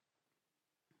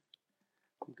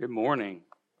Good morning.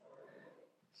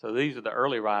 So these are the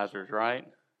early risers, right?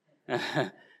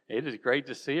 It is great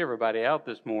to see everybody out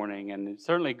this morning, and it's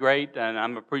certainly great, and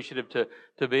I'm appreciative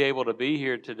to be able to be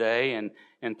here today,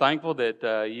 and thankful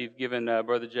that you've given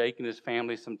Brother Jake and his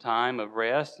family some time of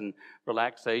rest and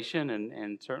relaxation,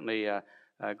 and certainly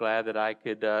glad that I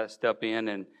could step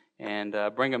in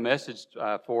and bring a message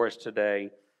for us today.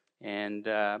 And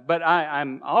but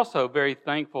I'm also very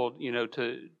thankful,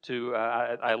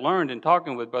 I learned in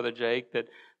talking with Brother Jake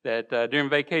that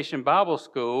during Vacation Bible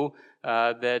School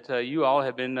that you all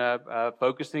have been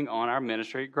focusing on our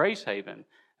ministry at Grace Haven,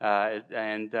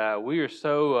 and we are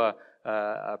so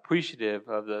appreciative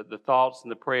of the thoughts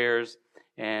and the prayers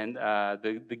and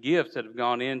the gifts that have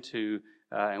gone into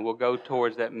and will go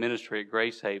towards that ministry at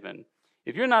Grace Haven.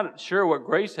 If you're not sure what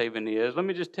Grace Haven is, let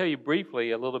me just tell you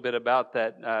briefly a little bit about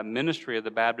that ministry of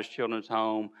the Baptist Children's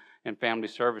Home and Family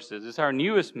Services. It's our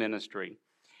newest ministry.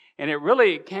 And it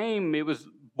was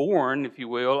born, if you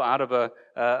will, out of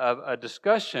a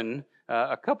discussion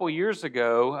a couple years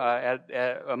ago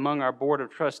among our board of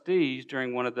trustees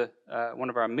during one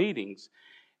of our meetings.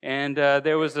 And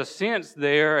there was a sense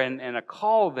there and a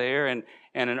call there and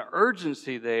an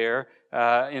urgency there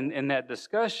in that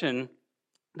discussion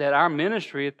that our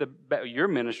ministry your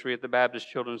ministry at the Baptist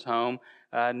Children's Home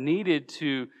needed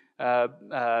to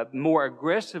more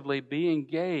aggressively be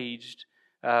engaged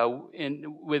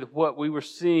with what we were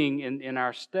seeing in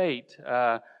our state,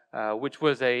 which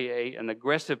was an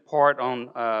aggressive part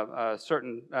on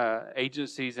certain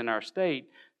agencies in our state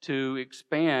to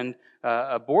expand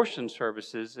abortion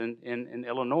services in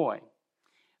Illinois.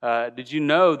 Did you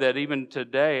know that even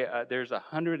today there's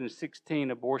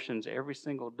 116 abortions every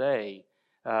single day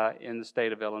in the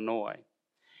state of Illinois?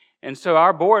 And so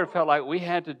our board felt like we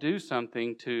had to do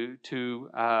something to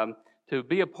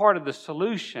be a part of the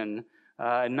solution,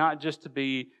 and not just to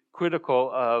be critical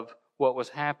of what was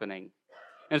happening.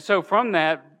 And so from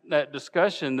that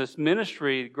discussion, this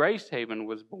ministry, Grace Haven,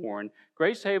 was born.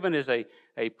 Grace Haven is a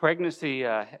pregnancy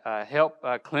help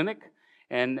clinic,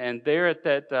 and there at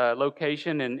that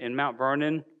location in Mount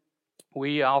Vernon,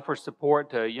 we offer support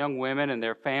to young women and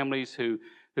their families who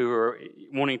are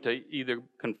wanting to either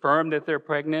confirm that they're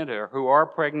pregnant or who are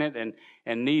pregnant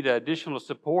and need additional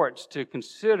supports to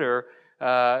consider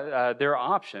their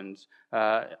options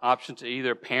to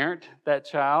either parent that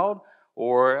child,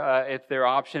 or if their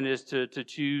option is to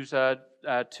choose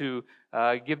to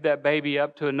give that baby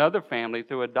up to another family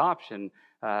through adoption.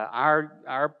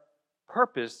 Our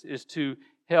purpose is to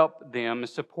help them and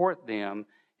support them,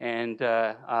 and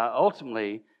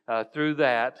ultimately through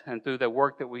that and through the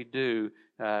work that we do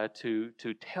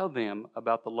to tell them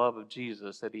about the love of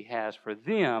Jesus that He has for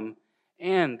them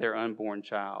and their unborn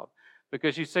child.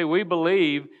 Because you see, we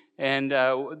believe and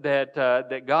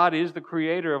that God is the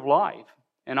creator of life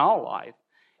and all life,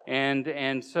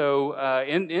 and so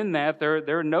in that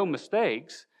there are no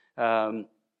mistakes.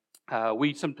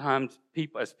 We sometimes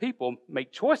as people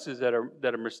make choices that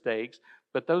are mistakes,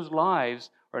 but those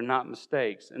lives are not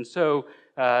mistakes. And so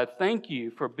thank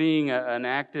you for being an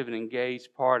active and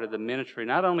engaged part of the ministry,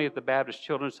 not only at the Baptist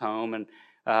Children's Home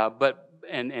but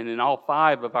in all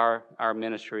 5 of our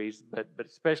ministries, but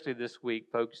especially this week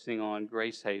focusing on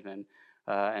Grace Haven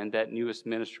and that newest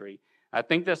ministry. I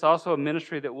think that's also a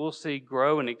ministry that we'll see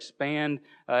grow and expand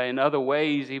in other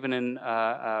ways, even in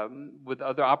with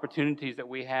other opportunities that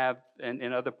we have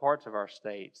in other parts of our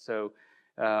state. So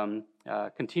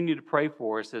continue to pray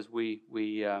for us as we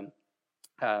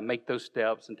make those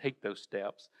steps and take those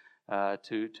steps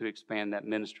to expand that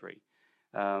ministry.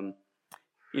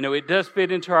 It does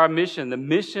fit into our mission. The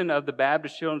mission of the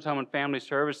Baptist Children's Home and Family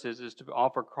Services is to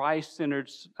offer Christ-centered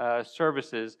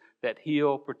services that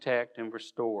heal, protect, and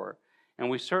restore. And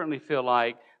we certainly feel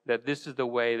like that this is the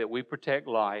way that we protect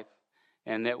life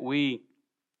and that we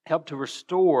help to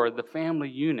restore the family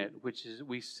unit, which is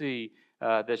we see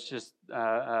that's just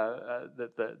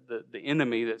the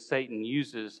enemy that Satan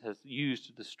has used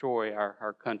to destroy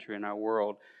our country and our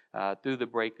world through the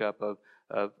breakup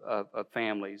of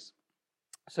families.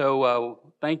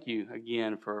 So thank you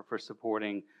again for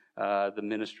supporting the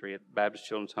ministry at Baptist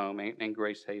Children's Home and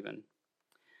Grace Haven.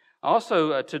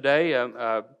 Also today,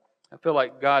 I feel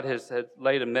like God has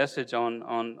laid a message on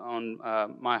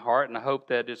my heart, and I hope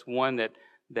that it's one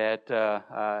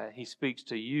that He speaks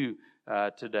to you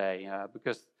today.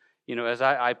 Because as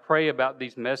I pray about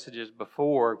these messages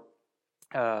before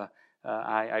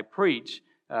I preach.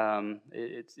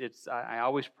 I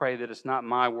always pray that it's not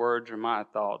my words or my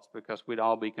thoughts, because we'd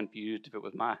all be confused if it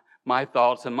was my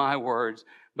thoughts and my words,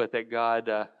 but that God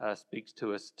speaks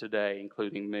to us today,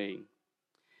 including me.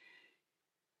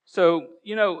 So,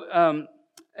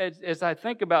 as I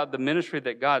think about the ministry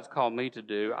that God's called me to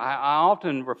do, I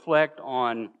often reflect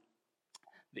on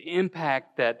the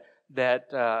impact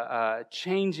that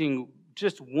changing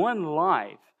just one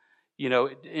life,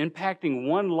 impacting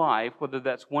one life, whether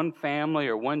that's one family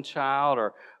or one child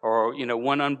or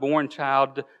one unborn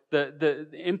child, the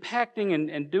impacting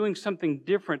and doing something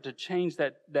different to change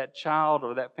that child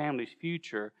or that family's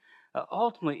future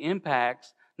ultimately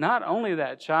impacts not only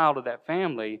that child or that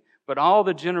family, but all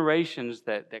the generations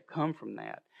that come from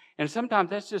that. And sometimes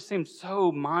that just seems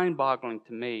so mind-boggling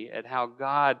to me at how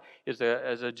God is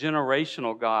a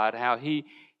generational God, how He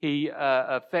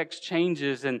affects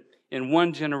changes in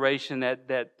one generation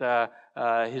that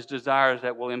His desires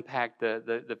that will impact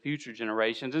the future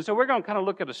generations. And so we're going to kind of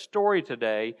look at a story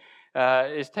today.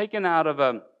 It's taken out of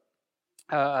a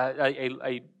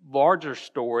larger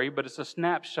story, but it's a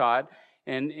snapshot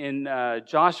in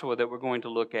Joshua that we're going to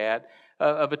look at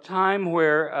of a time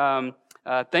where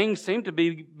things seem to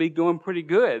be going pretty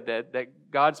good, that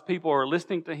God's people are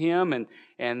listening to Him,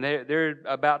 and they're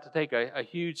about to take a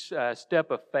huge step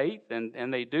of faith,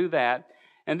 and they do that.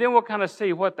 And then we'll kind of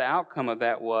see what the outcome of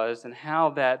that was and how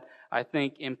that, I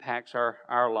think, impacts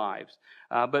our lives.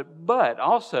 But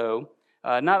also,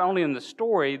 not only in the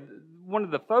story, one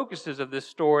of the focuses of this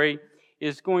story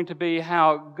is going to be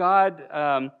how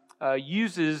God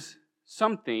uses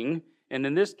something, and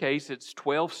in this case it's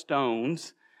 12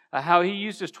 stones, how He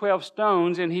uses 12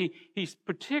 stones, and He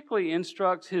particularly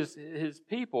instructs His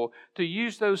people to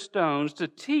use those stones to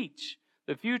teach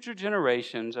the future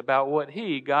generations about what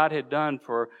God had done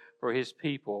for His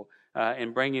people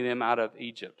in bringing them out of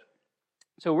Egypt.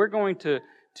 So we're going to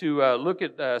look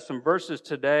at some verses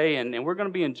today, and we're going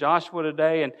to be in Joshua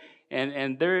today,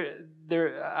 and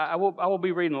I will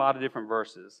be reading a lot of different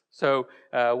verses. So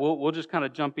we'll just kind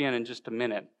of jump in just a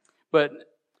minute. But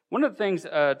one of the things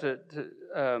I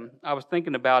was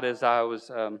thinking about as I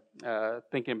was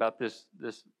thinking about this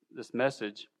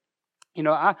message,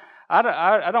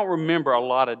 I don't remember a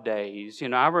lot of days.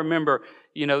 I remember,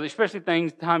 especially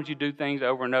times you do things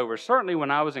over and over. Certainly when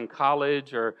I was in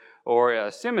college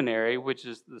or seminary, which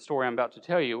is the story I'm about to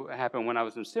tell you happened when I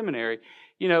was in seminary.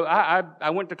 I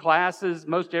went to classes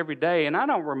most every day, and I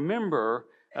don't remember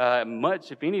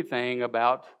much, if anything,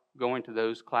 about going to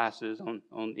those classes on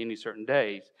any certain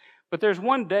days. But there's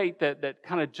one date that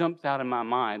kind of jumps out in my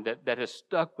mind that has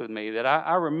stuck with me that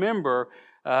I remember,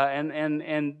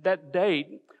 and that date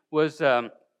was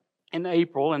in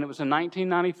April, and it was in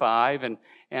 1995, and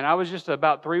I was just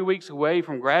about 3 weeks away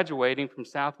from graduating from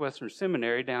Southwestern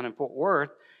Seminary down in Fort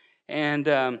Worth, and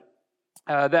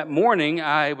that morning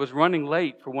I was running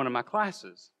late for one of my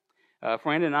classes. A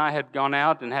friend and I had gone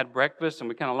out and had breakfast, and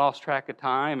we kind of lost track of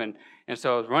time, and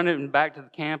so I was running back to the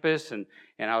campus, and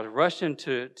I was rushing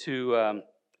to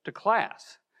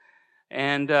class.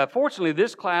 And fortunately,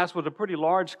 this class was a pretty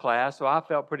large class, so I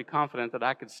felt pretty confident that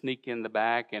I could sneak in the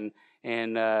back and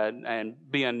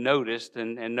be unnoticed,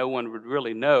 and no one would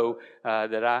really know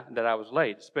that I was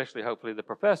late, especially hopefully the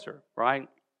professor, right?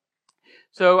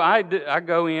 So I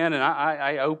go in and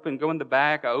I go in the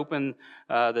back. I open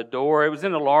the door. It was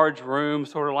in a large room,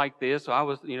 sort of like this. So I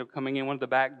was, coming in one of the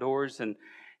back doors, and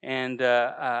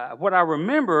what I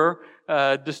remember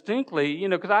distinctly,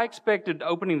 because I expected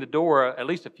opening the door, at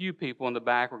least a few people in the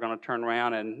back were going to turn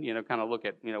around and kind of look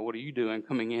at, what are you doing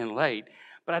coming in late?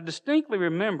 But I distinctly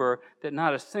remember that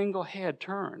not a single head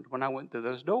turned when I went through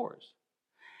those doors.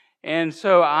 And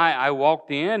so I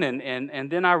walked in,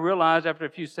 and then I realized after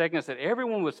a few seconds that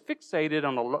everyone was fixated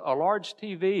on a large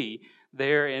TV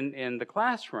there in the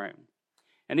classroom.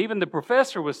 And even the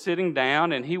professor was sitting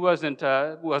down, and he wasn't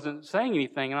saying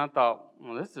anything. And I thought,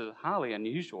 well, this is highly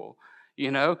unusual,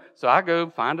 So I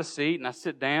go find a seat, and I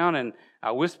sit down, and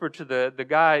I whisper to the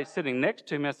guy sitting next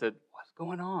to me. I said, "What's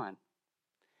going on?"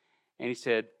 And he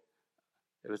said,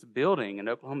 "There was a building in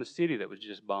Oklahoma City that was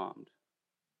just bombed."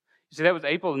 You see, that was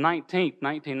April 19th,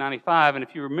 1995, and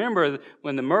if you remember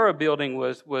when the Murrah building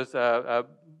was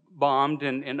bombed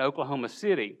in Oklahoma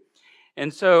City.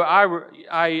 And so I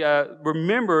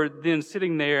remember then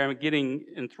sitting there and getting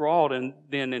enthralled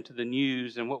then into the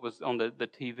news and what was on the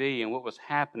TV and what was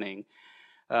happening.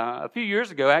 A few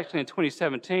years ago, actually in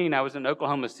 2017, I was in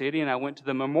Oklahoma City, and I went to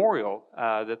the memorial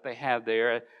that they have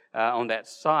there on that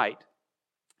site.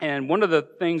 And one of the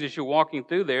things as you're walking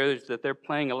through there is that they're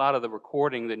playing a lot of the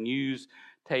recording, the news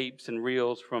tapes and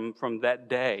reels from that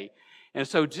day. And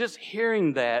so just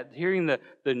hearing the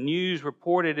news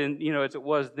reported as it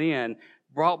was then,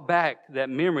 brought back that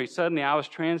memory. Suddenly I was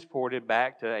transported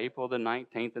back to April the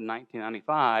 19th of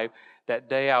 1995. That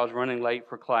day I was running late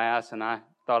for class, and I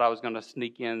thought I was going to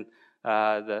sneak in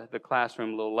the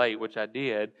classroom a little late, which I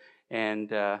did. And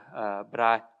but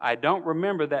I don't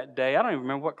remember that day. I don't even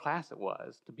remember what class it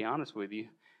was, to be honest with you.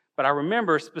 But I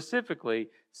remember specifically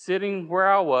sitting where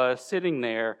I was, sitting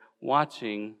there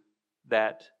watching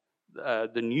that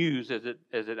the news as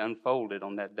it unfolded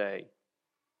on that day.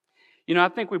 You know, I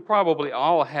think we probably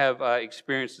all have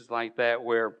experiences like that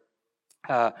where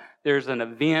there's an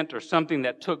event or something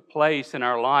that took place in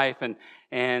our life,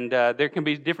 and there can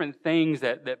be different things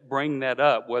that bring that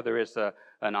up, whether it's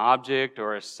an object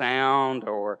or a sound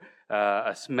or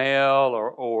a smell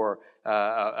or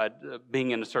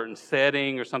being in a certain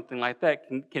setting or something like that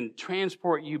can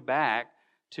transport you back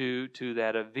to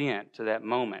that event, to that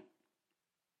moment.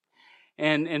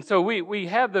 And so we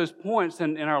have those points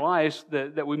in our lives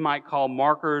that we might call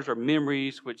markers or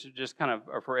memories, which just kind of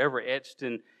are forever etched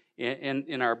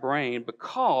in our brain,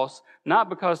 not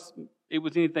because it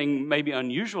was anything maybe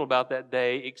unusual about that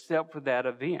day, except for that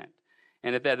event.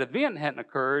 And if that event hadn't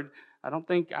occurred, I don't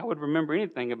think I would remember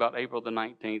anything about April the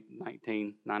 19th,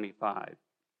 1995.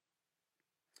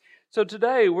 So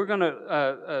today we're going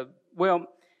to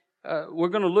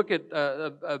look at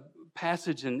a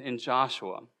passage in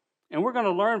Joshua. And we're going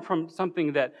to learn from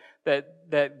something that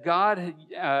God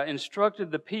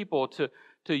instructed the people to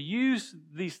use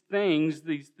these things,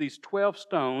 these 12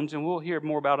 stones, and we'll hear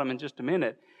more about them in just a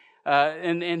minute.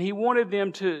 And He wanted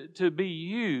them to be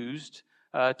used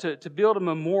to build a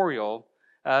memorial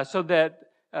so that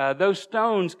those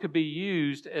stones could be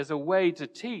used as a way to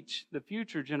teach the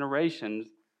future generations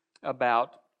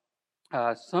about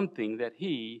something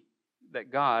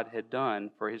that God had done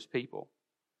for His people.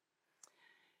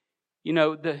 You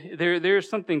know, there's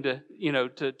something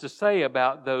to say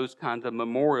about those kinds of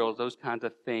memorials, those kinds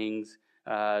of things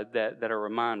that are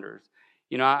reminders.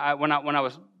 You know, when I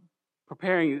was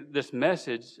preparing this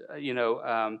message,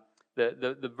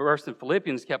 the verse in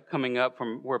Philippians kept coming up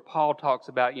from where Paul talks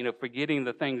about forgetting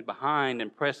the things behind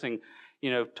and pressing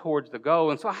towards the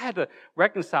goal. And so I had to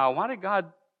reconcile, why did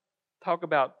God talk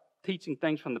about teaching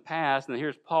things from the past, and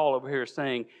here's Paul over here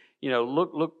saying,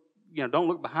 look. Don't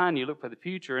look behind you, look for the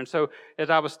future. And so as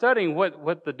I was studying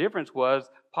what the difference was,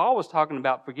 Paul was talking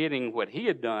about forgetting what he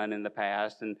had done in the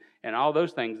past and all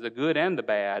those things, the good and the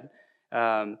bad.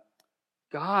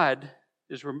 God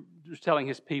is telling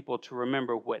His people to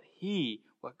remember what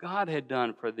God had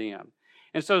done for them.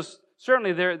 And so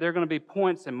certainly there are going to be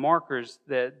points and markers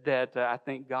that I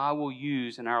think God will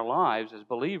use in our lives as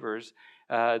believers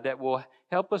that will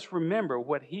help us remember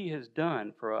what He has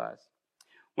done for us.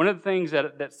 One of the things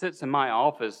that sits in my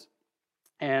office,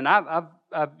 and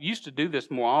I've used to do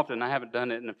this more often. I haven't done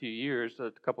it in a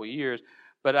couple of years,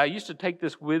 but I used to take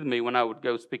this with me when I would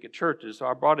go speak at churches. So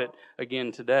I brought it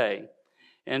again today.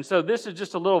 And so this is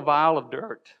just a little vial of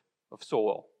dirt, of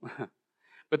soil.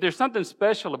 But there's something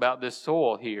special about this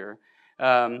soil here.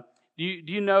 Do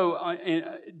you know,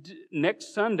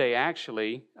 next Sunday,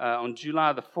 actually, on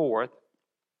July the 4th,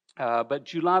 but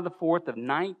July the 4th of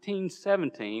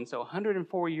 1917, so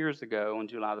 104 years ago on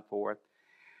July the 4th,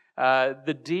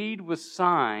 the deed was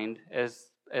signed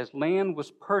as land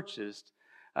was purchased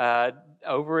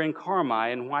over in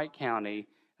Carmi in White County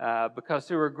because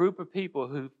there were a group of people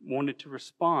who wanted to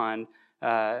respond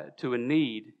to a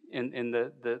need in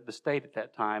the state at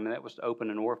that time, and that was to open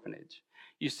an orphanage.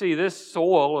 You see, this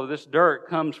soil or this dirt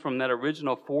comes from that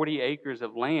original 40 acres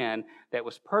of land that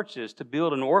was purchased to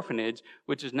build an orphanage,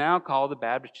 which is now called the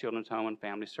Baptist Children's Home and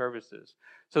Family Services.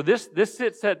 So this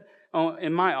sits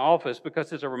in my office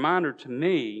because it's a reminder to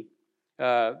me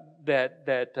of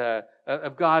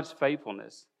God's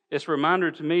faithfulness. It's a reminder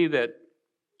to me that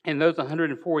in those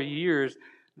 104 years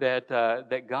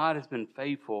that God has been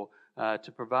faithful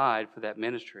to provide for that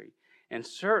ministry. And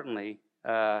certainly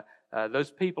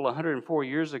those people 104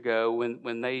 years ago,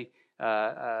 when they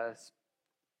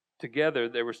together,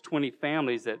 there was 20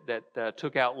 families that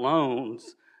took out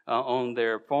loans on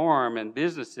their farm and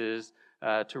businesses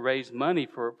to raise money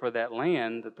for that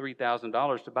land, the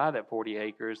 $3,000 to buy that 40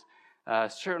 acres.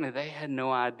 Certainly, they had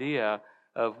no idea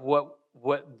of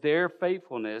what their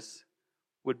faithfulness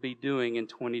would be doing in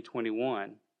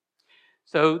 2021.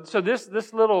 So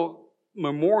this little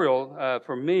memorial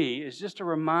for me is just a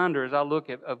reminder as I look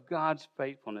of God's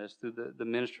faithfulness through the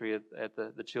ministry at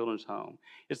the children's home.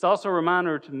 It's also a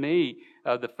reminder to me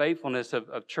of the faithfulness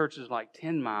of churches like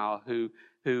 10 Mile who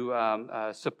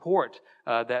support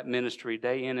that ministry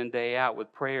day in and day out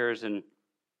with prayers and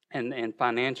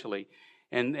financially,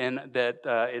 and that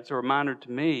it's a reminder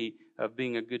to me of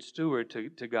being a good steward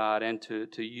to God and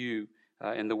to you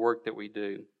in the work that we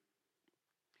do.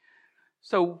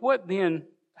 So what then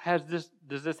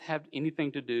does this have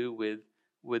anything to do with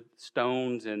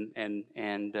stones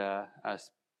and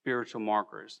spiritual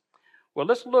markers. Well,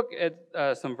 let's look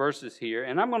at some verses here,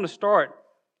 and I'm going to start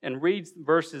and read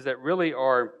verses that really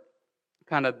are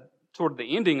kind of sort of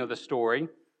the ending of the story,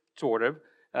 sort of,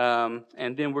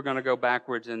 and then we're going to go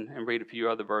backwards and read a few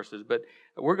other verses. But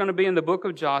we're going to be in the book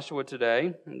of Joshua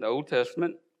today, in the Old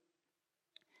Testament,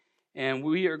 and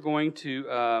we are going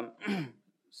to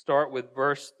start with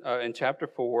verse in chapter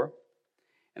 4,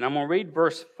 and I'm going to read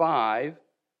verse 5,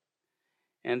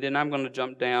 and then I'm going to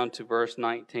jump down to verse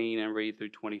 19 and read through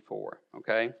 24,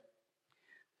 okay?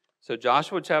 So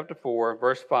Joshua chapter 4,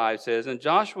 verse 5 says, "And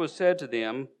Joshua said to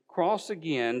them, Cross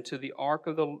again to the ark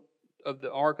of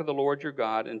the Lord your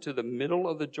God, into the middle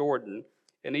of the Jordan,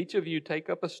 and each of you take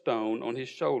up a stone on his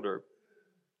shoulder,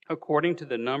 according to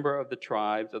the number of the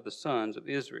tribes of the sons of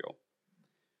Israel."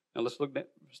 Now let's look at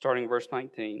starting verse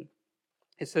 19.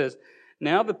 It says,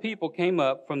 "Now the people came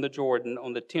up from the Jordan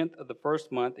on the 10th of the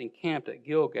first month and camped at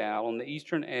Gilgal on the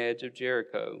eastern edge of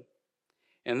Jericho.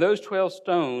 And those 12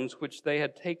 stones which they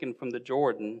had taken from the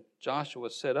Jordan,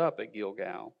 Joshua set up at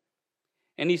Gilgal.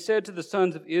 And he said to the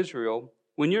sons of Israel,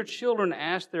 When your children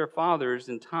ask their fathers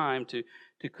in time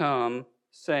to come,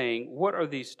 saying, What are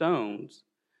these stones?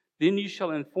 Then you shall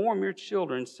inform your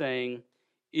children, saying,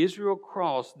 Israel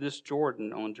crossed this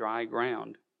Jordan on dry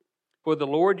ground. For the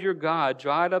Lord your God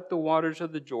dried up the waters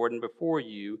of the Jordan before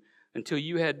you until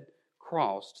you had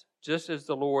crossed, just as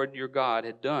the Lord your God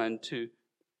had done to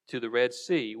the Red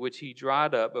Sea, which he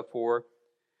dried up before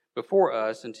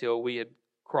us until we had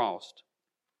crossed,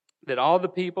 that all the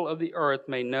people of the earth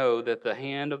may know that the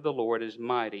hand of the Lord is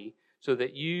mighty, so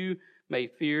that you may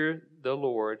fear the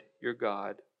Lord your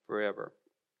God forever."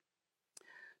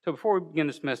 So before we begin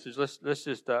this message, let's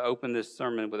just open this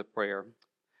sermon with a prayer.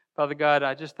 Father God,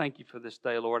 I just thank you for this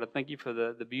day, Lord. I thank you for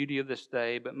the beauty of this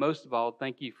day, but most of all,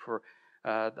 thank you for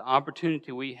the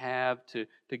opportunity we have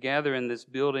to gather in this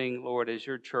building, Lord, as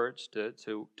your church,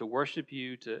 to worship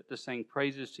you, to sing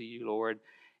praises to you, Lord,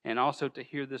 and also to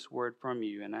hear this word from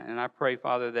you. And I pray,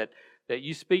 Father, that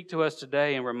you speak to us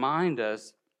today and remind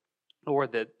us,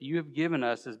 Lord, that you have given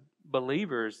us as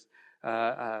believers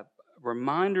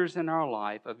reminders in our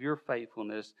life of your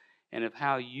faithfulness and of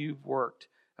how you've worked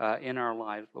in our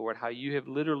lives, Lord, how you have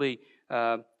literally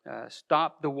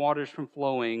stopped the waters from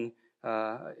flowing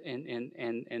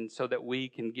and so that we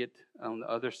can get on the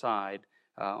other side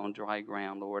on dry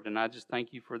ground, Lord. And I just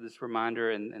thank you for this reminder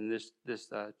and this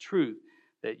truth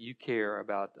that you care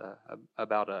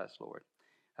about us, Lord.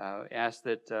 Ask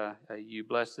that you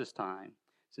bless this time.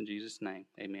 It's in Jesus' name,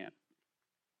 amen.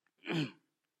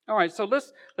 All right, so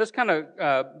let's kind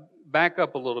of back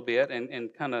up a little bit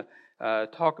and kind of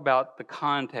talk about the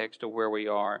context of where we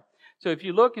are. So if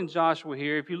you look in Joshua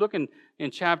here, if you look in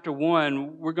chapter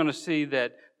 1, we're going to see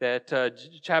that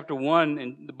chapter 1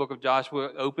 in the book of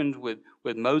Joshua opened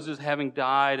with Moses having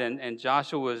died, and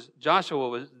Joshua was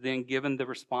then given the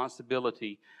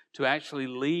responsibility to actually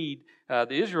lead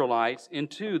the Israelites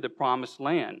into the promised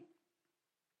land.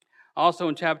 Also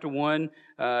in chapter 1,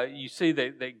 you see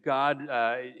that God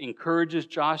encourages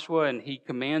Joshua, and he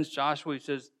commands Joshua. He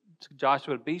says to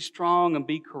Joshua, be strong and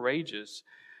be courageous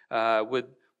with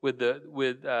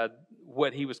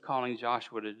what he was calling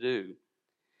Joshua to do.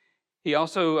 He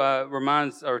also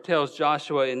reminds or tells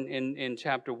Joshua in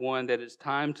chapter 1 that it's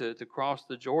time to cross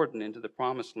the Jordan into the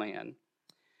promised land,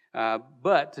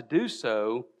 but to do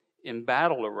so in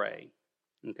battle array.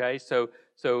 Okay, so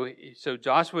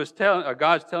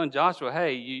God's telling Joshua,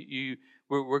 hey,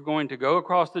 we're going to go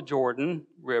across the Jordan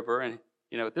River, and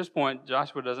at this point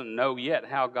Joshua doesn't know yet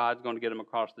how God's going to get him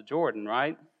across the Jordan,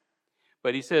 right?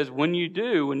 But he says when you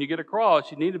get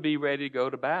across, you need to be ready to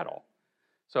go to battle.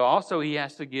 So also he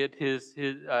has to get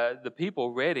the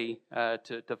people ready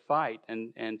to fight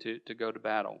and to go to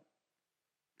battle.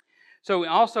 So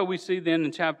also we see then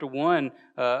in chapter 1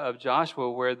 of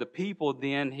Joshua where the people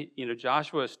then,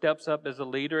 Joshua steps up as a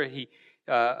leader.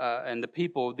 And the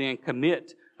people then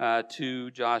commit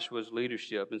to Joshua's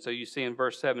leadership. And so you see in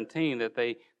verse 17 that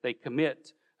they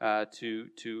commit to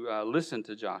listen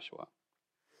to Joshua.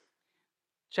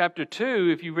 Chapter 2,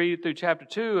 if you read through chapter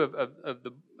 2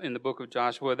 in the book of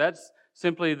Joshua, that's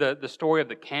simply the story of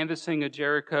the canvassing of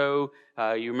Jericho.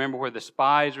 You remember where the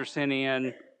spies are sent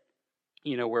in,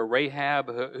 where Rahab,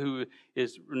 who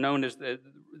is known as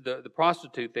the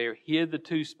prostitute there, hid the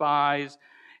two spies,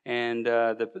 and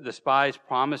the spies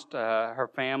promised her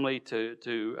family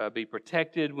to be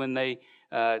protected when they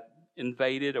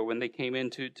invaded or when they came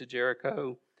into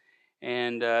Jericho.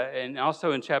 And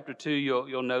also in chapter 2,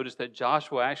 you'll notice that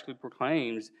Joshua actually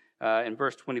proclaims in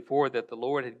verse 24 that the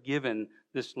Lord had given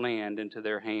this land into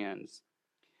their hands.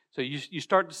 So you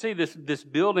start to see this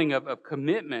building of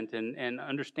commitment and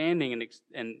understanding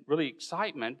and really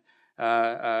excitement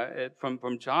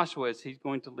from Joshua as he's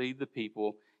going to lead the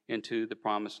people into the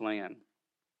promised land.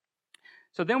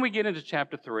 So then we get into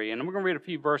chapter 3, and we're going to read a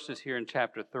few verses here in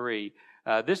chapter 3.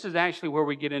 This is actually where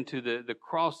we get into the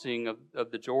crossing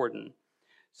of the Jordan.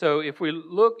 So if you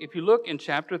look in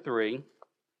chapter 3,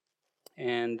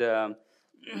 and we're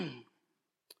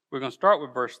going to start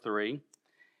with verse 3.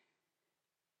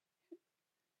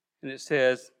 And it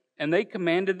says, And they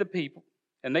commanded the people,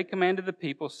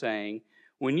 saying,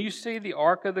 When you see the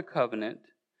ark of the covenant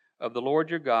of the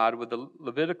Lord your God with the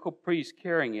Levitical priests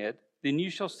carrying it, then you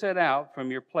shall set out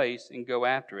from your place and go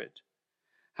after it.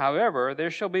 However, there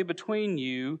shall be between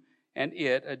you and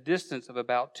it a distance of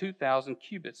about 2,000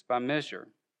 cubits by measure.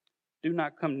 Do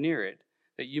not come near it,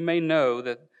 that you may know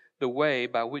that the way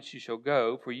by which you shall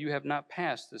go, for you have not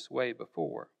passed this way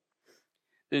before.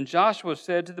 Then Joshua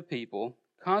said to the people,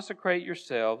 Consecrate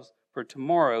yourselves, for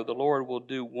tomorrow the Lord will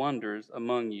do wonders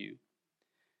among you.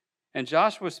 And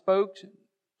Joshua spoke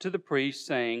to the priests,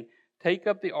 saying, Take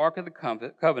up the ark of the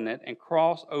covenant and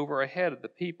cross over ahead of the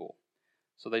people.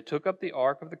 So they took up the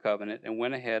ark of the covenant and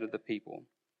went ahead of the people.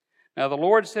 Now the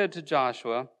Lord said to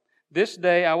Joshua, This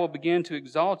day I will begin to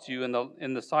exalt you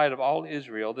in the sight of all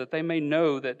Israel, that they may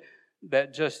know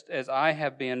that just as I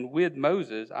have been with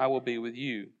Moses, I will be with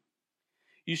you.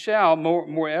 You shall,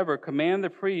 moreover, command the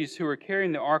priests who are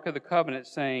carrying the ark of the covenant,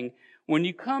 saying, When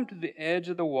you come to the edge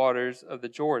of the waters of the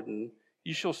Jordan,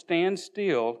 you shall stand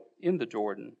still in the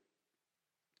Jordan.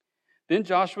 Then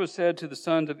Joshua said to the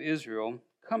sons of Israel,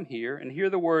 Come here and hear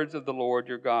the words of the Lord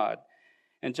your God.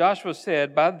 And Joshua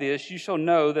said, By this you shall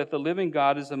know that the living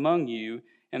God is among you,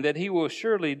 and that he will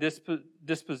surely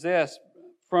dispossess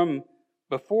from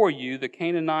before you the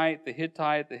Canaanite, the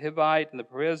Hittite, the Hivite, and the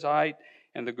Perizzite,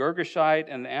 and the Girgashite,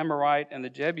 and the Amorite, and the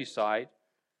Jebusite.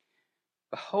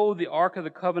 Behold, the ark of the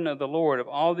covenant of the Lord of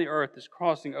all the earth is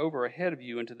crossing over ahead of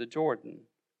you into the Jordan.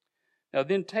 Now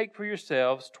then take for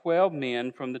yourselves 12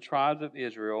 men from the tribes of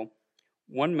Israel,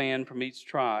 1 man from each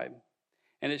tribe.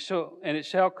 And it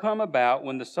shall come about,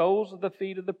 when the soles of the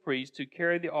feet of the priests who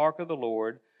carry the ark of the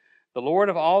Lord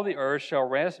of all the earth shall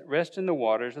rest in the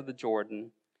waters of the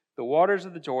Jordan. The waters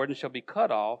of the Jordan shall be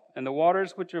cut off, and the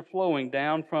waters which are flowing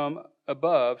down from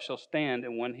above shall stand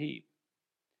in one heap.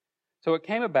 So it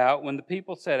came about, when the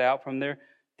people set out from their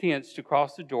tents to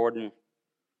cross the Jordan,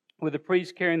 with the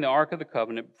priests carrying the ark of the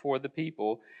covenant before the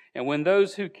people, and when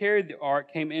those who carried the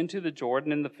ark came into the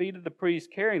Jordan, and the feet of the priests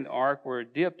carrying the ark were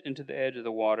dipped into the edge of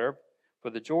the water,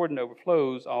 for the Jordan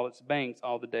overflows all its banks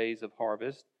all the days of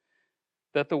harvest,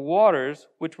 that the waters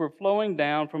which were flowing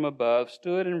down from above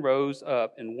stood and rose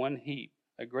up in one heap,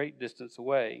 a great distance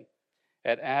away,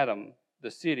 at Adam,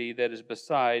 the city that is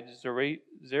beside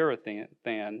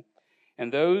Zarethan,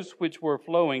 and those which were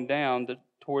flowing down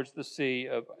towards the sea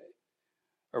of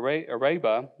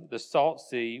Arabah, the salt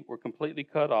sea, were completely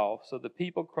cut off, so the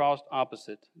people crossed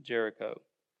opposite Jericho.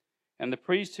 And the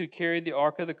priests who carried the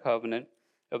ark of the covenant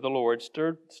of the Lord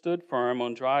stood firm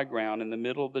on dry ground in the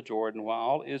middle of the Jordan, while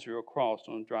all Israel crossed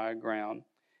on dry ground,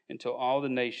 until all the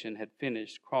nation had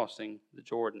finished crossing the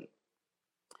Jordan.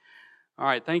 All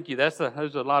right, thank you. There's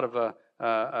a lot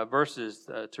of verses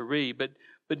to read, but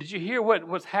did you hear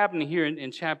what's happening here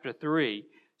in chapter 3?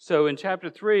 So in chapter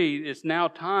 3, it's now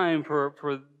time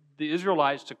for the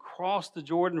Israelites to cross the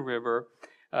Jordan River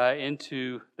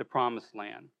into the Promised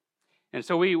Land. And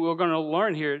so we're going to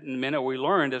learn here in a minute. We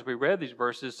learned as we read these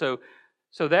verses. So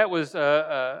that was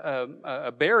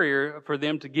a barrier for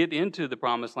them to get into the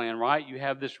Promised Land, right? You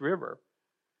have this river.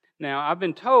 Now, I've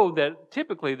been told that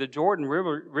typically the Jordan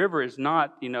River is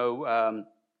not, the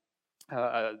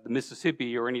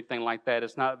Mississippi or anything like that.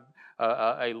 It's not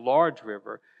a large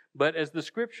river. But as the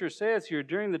Scripture says here,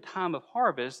 during the time of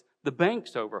harvest, the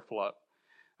banks overflow.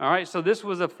 All right, so this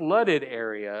was a flooded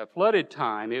area, a flooded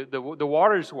time. The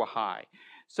waters were high.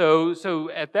 So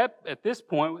at this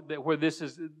point where this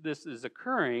is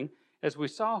occurring, as we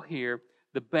saw here,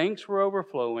 the banks were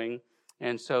overflowing,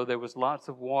 and so there was lots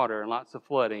of water and lots of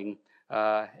flooding.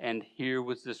 And here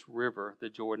was this river, the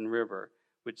Jordan River,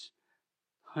 which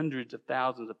hundreds of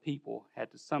thousands of people had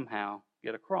to somehow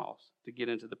get across to get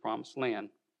into the Promised Land.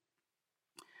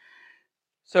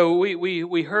 So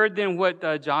we heard then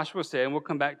what Joshua said, and we'll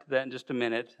come back to that in just a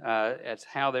minute, as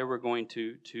how they were going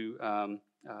to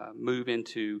move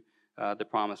into the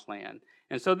Promised Land.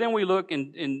 And so then we look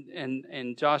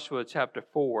in Joshua chapter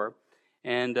 4,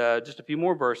 and just a few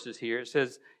more verses here. It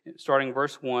says, starting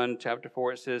verse 1, chapter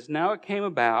 4, it says, Now it came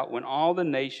about, when all the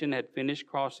nation had finished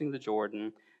crossing the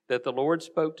Jordan, that the Lord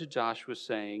spoke to Joshua,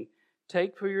 saying,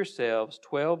 Take for yourselves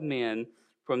 12 men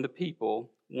from the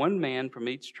people, 1 man from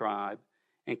each tribe,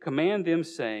 and command them,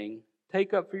 saying,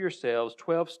 Take up for yourselves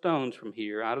 12 stones from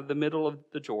here, out of the middle of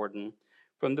the Jordan,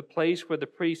 from the place where the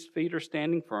priest's feet are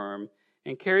standing firm,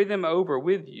 and carry them over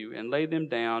with you, and lay them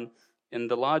down in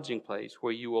the lodging place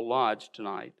where you will lodge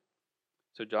tonight.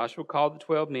 So Joshua called the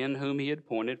 12 men whom he had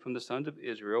appointed from the sons of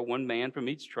Israel, 1 man from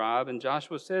each tribe, and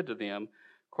Joshua said to them,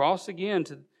 Cross again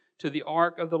to the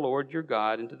ark of the Lord your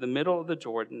God, into the middle of the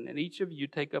Jordan, and each of you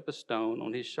take up a stone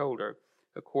on his shoulder,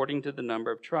 according to the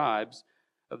number of tribes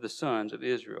of the sons of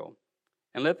Israel.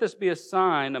 And let this be a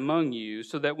sign among you,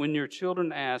 so that when your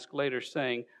children ask later,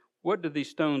 saying, What do these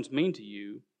stones mean to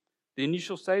you? Then you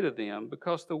shall say to them,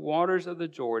 Because the waters of the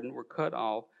Jordan were cut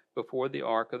off before the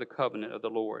ark of the covenant of the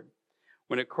Lord.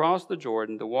 When it crossed the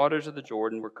Jordan, the waters of the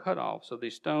Jordan were cut off, so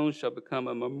these stones shall become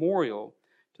a memorial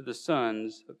to the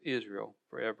sons of Israel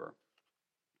forever.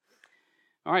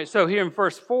 All right, so here in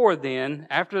verse 4 then,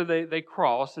 after they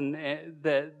cross, and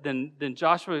then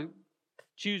Joshua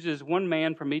chooses 1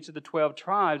 man from each of the 12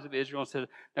 tribes of Israel and says,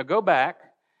 Now go back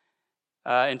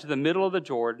into the middle of the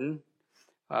Jordan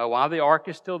while the ark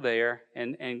is still there,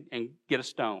 and get a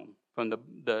stone from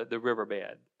the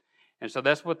riverbed. And so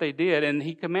that's what they did. And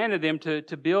he commanded them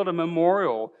to build a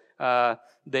memorial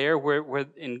there where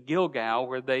in Gilgal,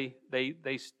 where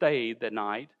they stayed the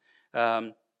night,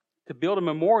 to build a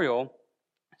memorial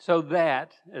so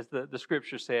that, as the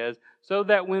scripture says, so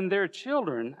that when their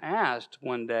children asked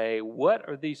one day, What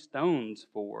are these stones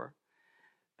for?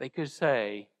 They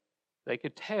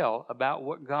could tell about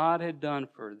what God had done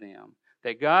for them,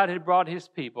 that God had brought his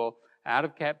people out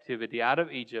of captivity, out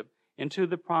of Egypt, into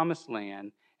the promised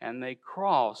land, and they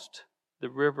crossed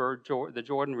the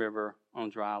Jordan River on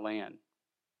dry land.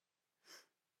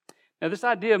 Now, this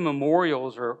idea of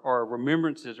memorials or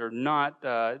remembrances are not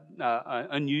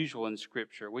unusual in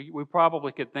Scripture. We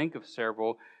probably could think of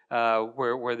several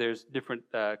where there's different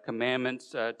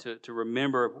commandments to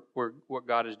remember what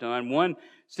God has done. One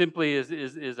simply is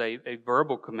a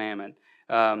verbal commandment.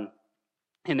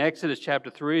 In Exodus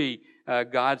chapter 3,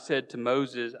 God said to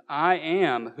Moses, I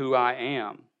am who I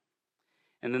am.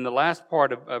 And then the last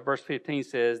part of verse 15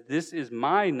 says, This is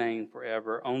my name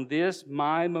forever, on this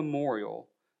my memorial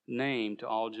name to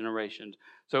all generations.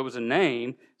 So it was a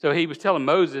name. So he was telling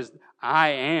Moses, I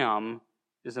am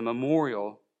is a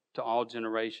memorial to all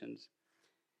generations.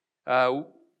 The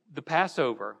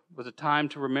Passover was a time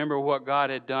to remember what God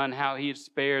had done, how he had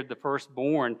spared the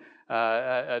firstborn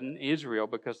in Israel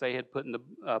because they had put in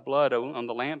the blood on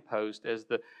the lamppost as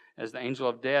the angel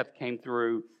of death came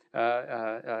through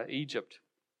Egypt.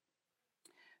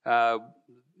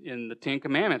 In the 10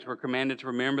 Commandments, we're commanded to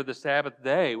remember the Sabbath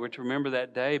day. We're to remember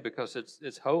that day because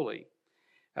it's holy.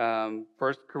 1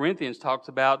 Corinthians talks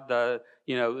about the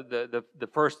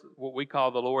first, what we call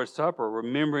the Lord's Supper,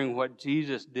 remembering what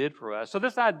Jesus did for us. So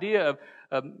this idea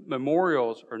of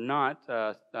memorials are not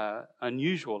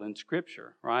unusual in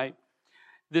Scripture, right?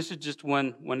 This is just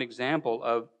one example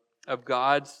of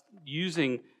God's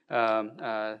using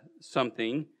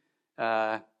something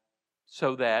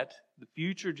so that the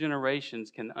future generations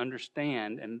can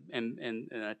understand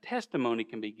and a testimony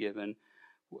can be given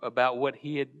about what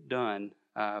he had done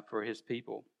for his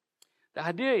people. The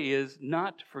idea is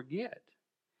not to forget.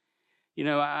 You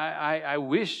know, I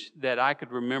wish that I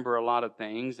could remember a lot of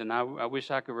things, and I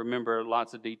wish I could remember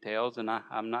lots of details, and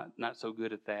I'm not so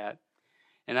good at that.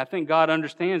 And I think God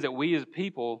understands that we as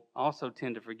people also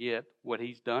tend to forget what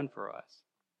he's done for us.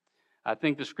 I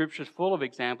think the Scripture's full of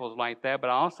examples like that,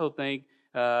 but I also think,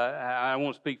 I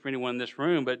won't speak for anyone in this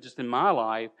room, but just in my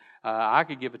life, I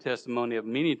could give a testimony of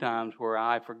many times where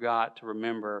I forgot to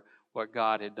remember what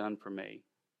God had done for me.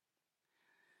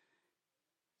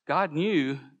 God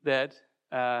knew that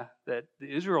the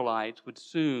Israelites would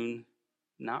soon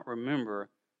not remember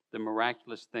the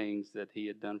miraculous things that he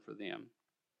had done for them.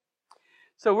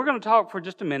 So we're going to talk for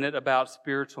just a minute about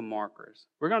spiritual markers.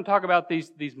 We're going to talk about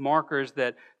these markers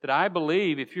that I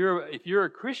believe if you're a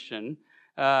Christian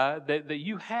that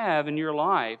you have in your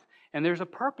life, and there's a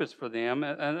purpose for them,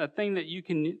 a thing that you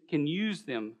can use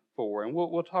them for, and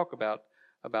we'll talk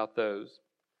about those.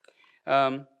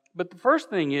 But the first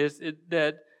thing is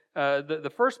that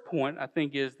the first point I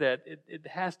think is that it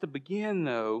has to begin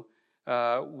though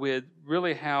with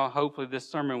really how hopefully this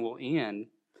sermon will end.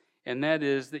 And that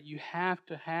is that you have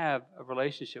to have a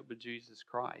relationship with Jesus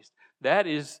Christ. That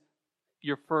is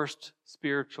your first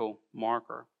spiritual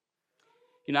marker.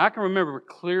 You know, I can remember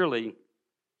clearly,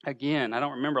 again, I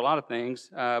don't remember a lot of things,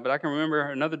 but I can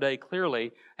remember another day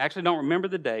clearly. I actually don't remember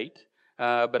the date,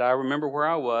 but I remember where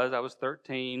I was. I was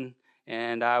 13,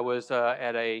 and I was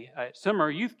at a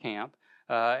summer youth camp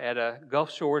at a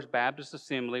Gulf Shores Baptist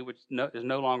Assembly, which is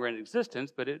no longer in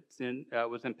existence, but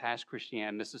was in Pass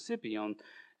Christian, Mississippi, on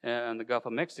the Gulf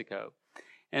of Mexico.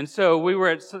 And so we were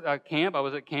at camp. I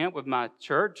was at camp with my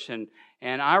church, and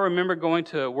I remember going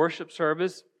to a worship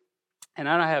service, and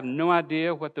I have no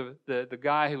idea what the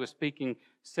guy who was speaking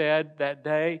said that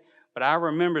day, but I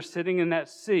remember sitting in that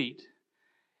seat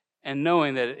and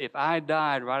knowing that if I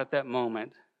died right at that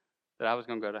moment, that I was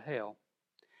going to go to hell.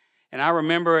 And I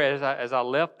remember as I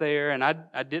left there, and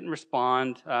I didn't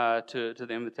respond to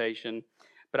the invitation,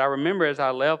 but I remember as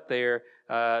I left there,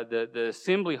 the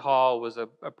assembly hall was a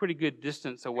pretty good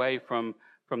distance away from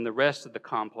the rest of the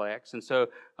complex. And so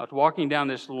I was walking down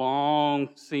this long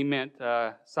cement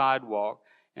sidewalk,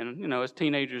 and as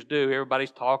teenagers do,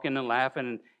 everybody's talking and laughing,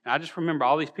 and I just remember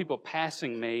all these people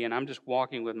passing me, and I'm just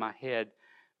walking with my head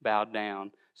bowed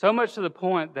down. So much to the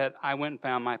point that I went and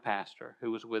found my pastor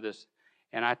who was with us,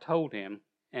 and I told him,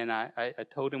 and I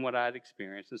told him what I had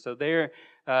experienced. And so there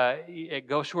at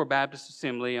Gulf Shore Baptist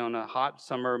Assembly on a hot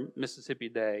summer Mississippi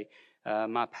day,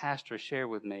 my pastor shared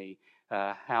with me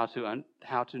how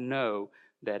to know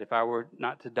that if I were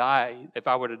to die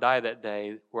that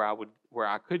day, where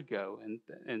I could go,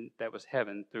 and that was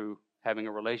heaven through having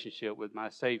a relationship with my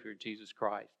Savior, Jesus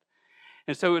Christ.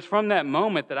 And so it's from that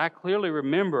moment that I clearly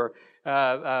remember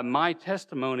my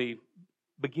testimony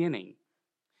beginning.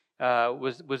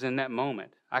 Was in that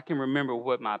moment. I can remember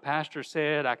what my pastor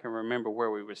said. I can remember where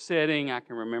we were sitting. I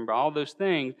can remember all those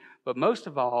things. But most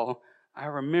of all, I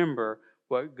remember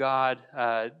what God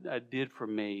did for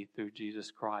me through Jesus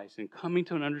Christ, and coming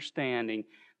to an understanding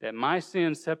that my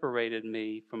sin separated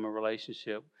me from a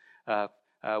relationship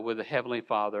with the Heavenly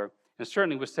Father, and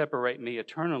certainly would separate me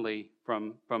eternally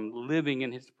from living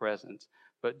in His presence.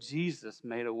 But Jesus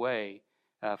made a way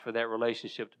for that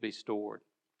relationship to be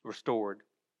restored.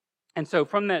 And so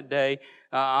from that day,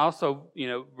 I also,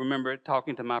 remember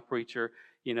talking to my preacher,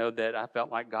 that I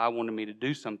felt like God wanted me to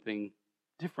do something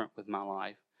different with my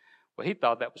life. Well, he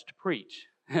thought that was to preach.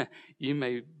 You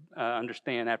may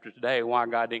understand after today why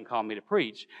God didn't call me to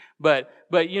preach. But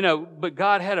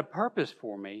God had a purpose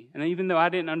for me. And even though I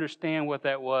didn't understand what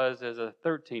that was as a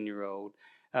 13-year-old,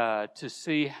 to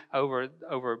see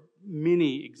over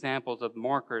many examples of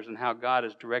markers and how God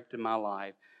has directed my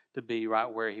life to be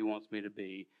right where He wants me to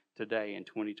be today in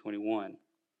 2021.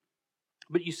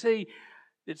 But you see,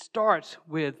 it starts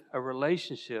with a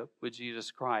relationship with Jesus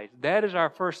Christ. That is our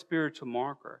first spiritual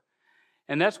marker.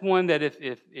 And that's one that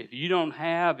if you don't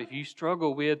have, if you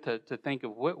struggle with to think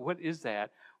of what is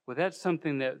that, well, that's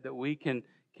something that we can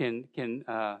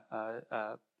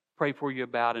pray for you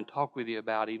about and talk with you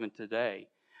about even today.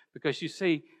 Because you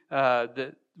see,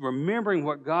 remembering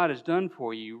what God has done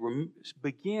for you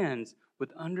begins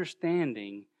with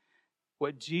understanding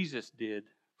what Jesus did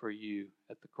for you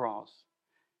at the cross.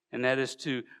 And that is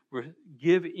to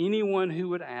give anyone who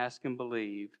would ask and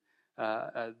believe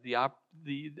a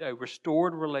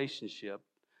restored relationship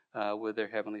with their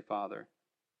Heavenly Father.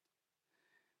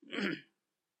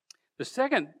 The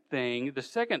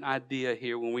second idea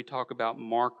here when we talk about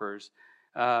markers,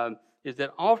 is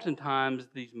that oftentimes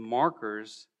these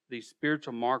markers, these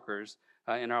spiritual markers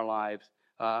in our lives,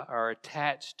 are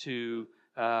attached to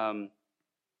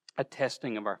a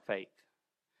testing of our faith.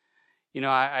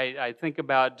 I think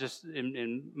about just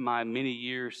in my many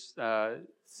years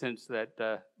since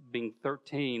that being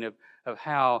 13 of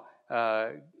how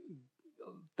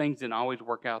things didn't always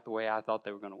work out the way I thought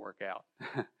they were going to work out.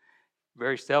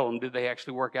 Very seldom did they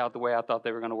actually work out the way I thought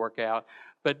they were going to work out.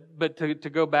 But to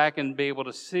go back and be able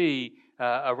to see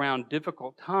around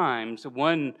difficult times,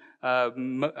 one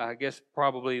I guess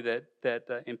probably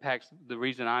that impacts the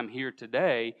reason I'm here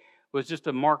today was just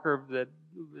a marker that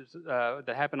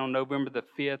happened on November the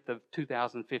 5th of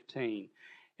 2015.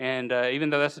 And even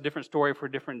though that's a different story for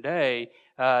a different day,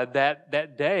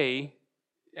 that day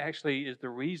actually is the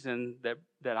reason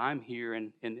that I'm here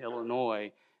in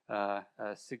Illinois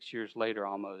 6 years later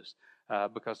almost,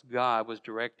 because God was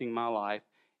directing my life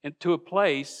into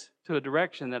a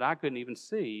direction that I couldn't even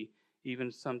see, even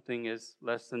something as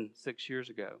less than 6 years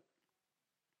ago.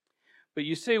 But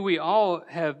you see, we all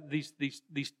have these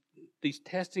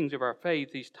testings of our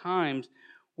faith, these times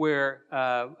where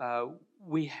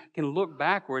we can look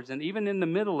backwards, and even in the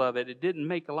middle of it, it didn't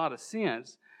make a lot of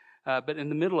sense. But in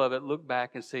the middle of it, look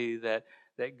back and see that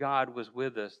God was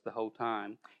with us the whole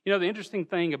time. The interesting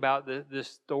thing about this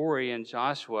story in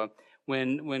Joshua,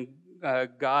 when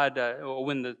God, or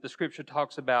when the Scripture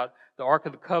talks about the Ark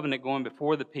of the Covenant going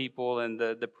before the people, and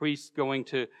the priests going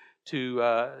to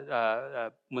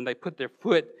when they put their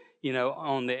foot,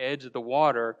 on the edge of the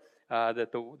water,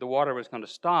 that the water was going to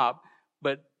stop.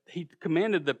 But he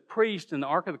commanded the priest and the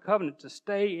Ark of the Covenant to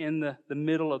stay in the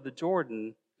middle of the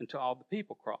Jordan until all the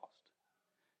people crossed.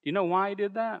 Do you know why he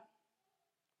did that?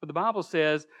 But the Bible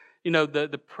says,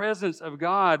 the presence of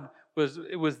God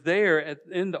was there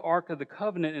in the Ark of the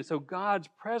Covenant, and so God's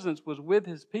presence was with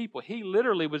his people. He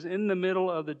literally was in the middle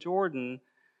of the Jordan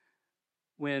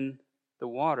when the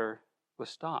water was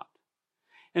stopped.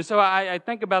 And so I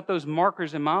think about those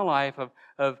markers in my life of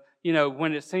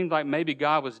when it seemed like maybe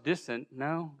God was distant.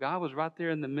 No, God was right there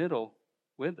in the middle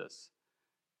with us,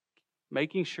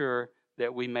 making sure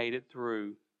that we made it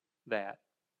through that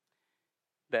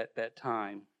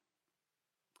time.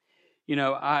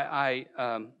 I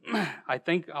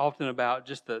think often about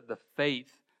just the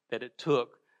faith that it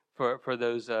took for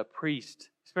those priests,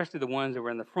 especially the ones that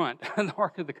were in the front of the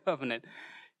Ark of the Covenant.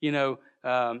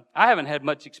 I haven't had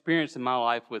much experience in my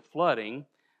life with flooding.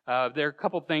 There are a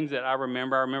couple things that I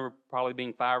remember. I remember probably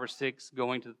being 5 or 6,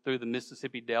 going through the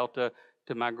Mississippi Delta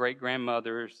to my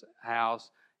great-grandmother's house,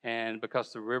 and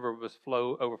because the river was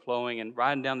overflowing, and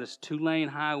riding down this 2-lane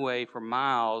highway for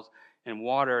miles, and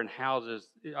water on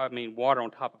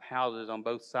top of houses on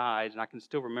both sides, and I can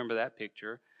still remember that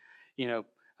picture.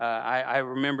 I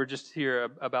remember just here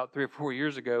about 3 or 4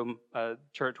 years ago,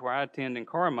 church where I attend in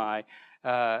Carmi,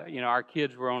 our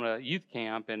kids were on a youth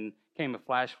camp and came a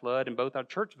flash flood, and both our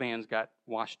church vans got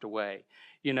washed away.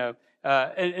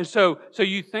 And so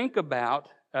you think about.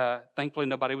 Thankfully,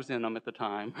 nobody was in them at the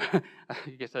time.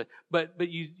 But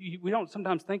we don't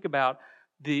sometimes think about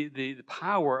the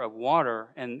power of water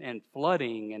and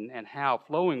flooding and how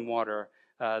flowing water,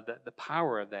 the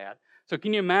power of that. So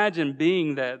can you imagine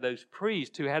being those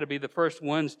priests who had to be the first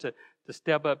ones to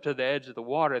step up to the edge of the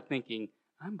water thinking,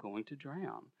 I'm going to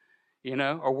drown,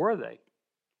 or were they?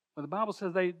 Well, the Bible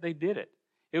says they did it.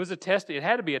 It was a test. It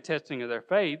had to be a testing of their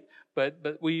faith,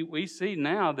 but we see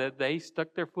now that they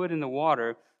stuck their foot in the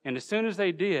water, and as soon as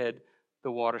they did,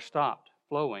 the water stopped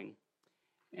flowing.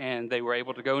 And they were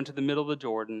able to go into the middle of the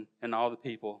Jordan, and all the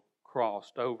people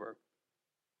crossed over.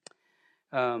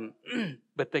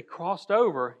 But they crossed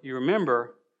over, you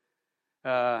remember,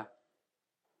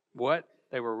 what?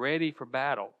 They were ready for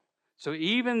battle. So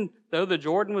even though the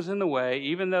Jordan was in the way,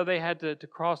 even though they had to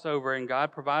cross over, and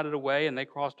God provided a way, and they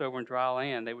crossed over in dry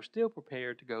land, they were still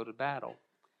prepared to go to battle.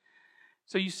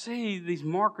 So you see, these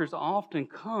markers often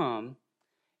come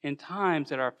in times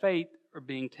that our faith is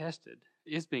being tested.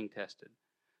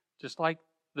 Just like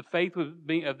the faith of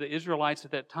the Israelites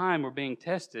at that time were being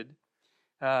tested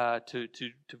to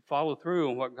follow through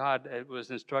on what God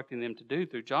was instructing them to do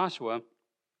through Joshua,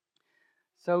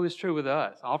 so is true with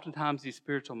us. Oftentimes these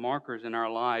spiritual markers in our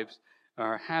lives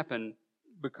happen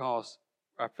because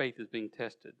our faith is being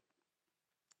tested.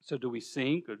 So do we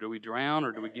sink, or do we drown,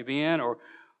 or do we give in, or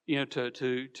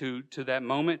to that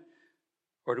moment,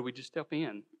 or do we just step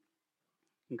in?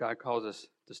 And God calls us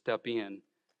to step in.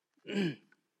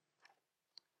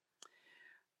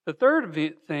 The third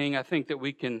thing I think that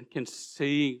we can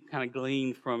see, kind of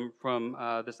glean from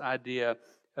this idea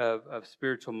of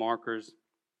spiritual markers,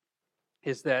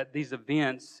 is that these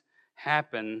events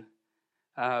happen,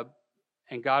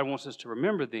 and God wants us to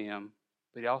remember them,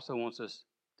 but He also wants us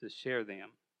to share them.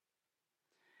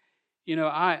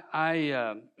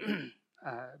 I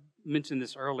mentioned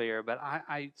this earlier, but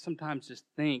I sometimes just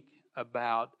think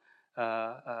about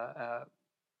the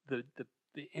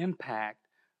impact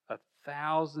of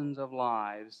thousands of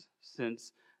lives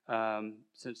since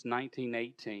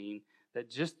 1918 that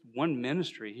just one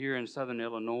ministry here in Southern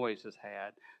Illinois has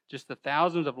had. Just the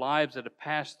thousands of lives that have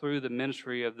passed through the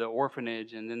ministry of the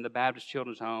orphanage, and then the Baptist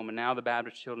Children's Home, and now the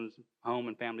Baptist Children's Home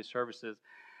and Family Services.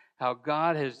 How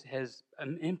God has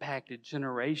impacted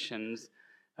generations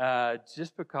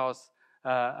just because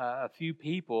a few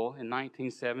people in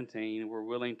 1917 were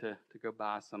willing to go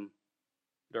buy some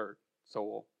dirt,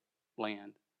 soil,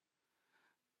 land.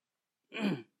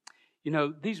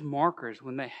 These markers,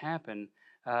 when they happen,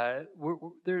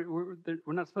 we're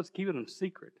not supposed to keep them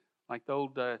secret. Like the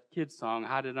old kids song,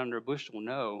 hide it under a bushel,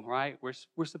 no, right? We're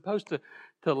supposed to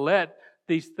let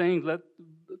these things, let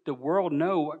the world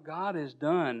know what God has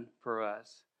done for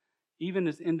us, even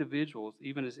as individuals,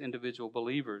 even as individual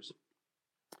believers.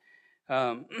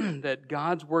 That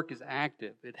God's work is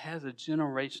active. It has a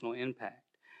generational impact.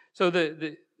 So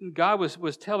God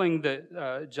was telling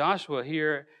Joshua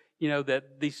here,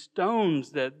 that these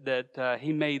stones that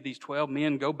he made these 12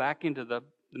 men go back into the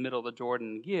middle of the Jordan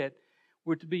and get,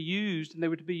 were to be used, and they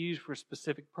were to be used for a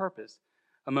specific purpose.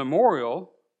 A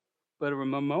memorial, but a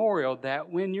memorial that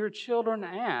when your children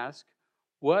ask,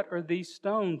 what are these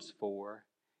stones for?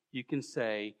 You can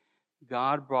say,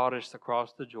 God brought us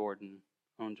across the Jordan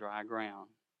on dry ground.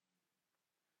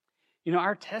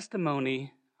 Our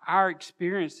testimony, our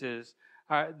experiences,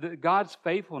 God's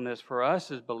faithfulness for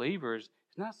us as believers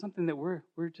is not something that we're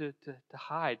to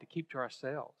hide, to keep to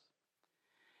ourselves.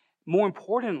 More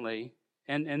importantly,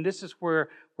 and this is where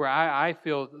I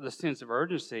feel the sense of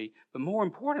urgency, but more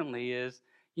importantly is,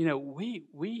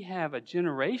 we have a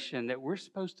generation that we're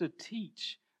supposed to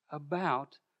teach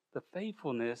about the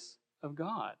faithfulness of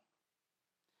God.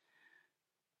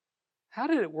 How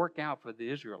did it work out for the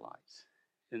Israelites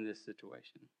in this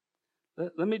situation?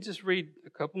 Let me just read a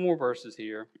couple more verses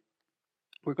here.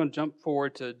 We're going to jump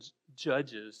forward to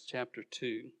Judges chapter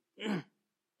 2. I'm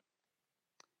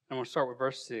going to start with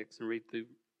verse 6 and read through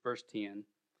verse 10.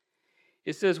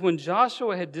 It says, "When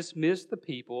Joshua had dismissed the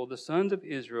people, the sons of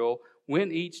Israel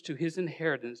went each to his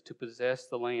inheritance to possess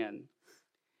the land."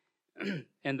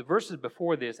 And the verses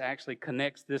before this actually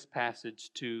connects this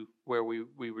passage to where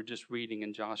we were just reading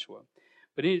in Joshua.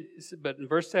 But in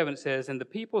verse 7 it says, "And the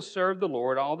people served the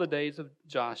Lord all the days of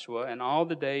Joshua and all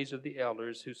the days of the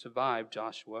elders who survived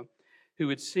Joshua, who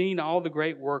had seen all the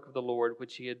great work of the Lord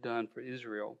which he had done for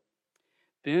Israel.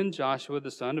 Then Joshua the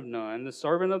son of Nun, the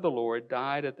servant of the Lord,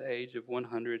 died at the age of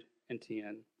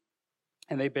 110.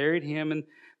 And they buried him in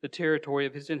the territory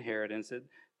of his inheritance at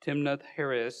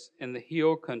Timnath-Heres in the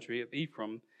hill country of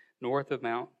Ephraim, north of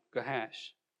Mount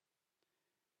Gahash.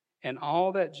 And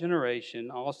all that generation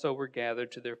also were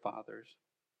gathered to their fathers.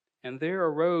 And there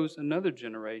arose another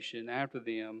generation after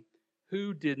them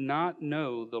who did not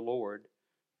know the Lord,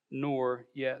 nor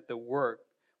yet the work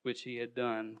which he had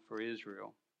done for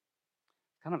Israel."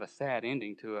 Kind of a sad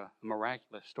ending to a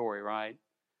miraculous story, right?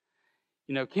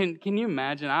 Can you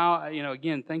imagine?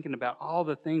 Again, thinking about all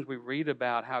the things we read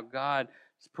about how God's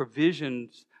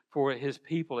provisions for his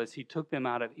people as he took them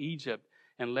out of Egypt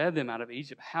and led them out of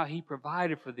Egypt, how he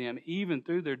provided for them, even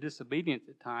through their disobedience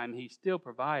at times, he still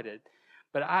provided.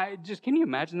 But can you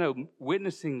imagine, though,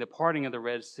 witnessing the parting of the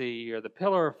Red Sea, or the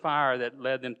pillar of fire that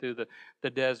led them through the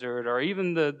desert, or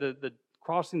even the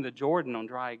crossing the Jordan on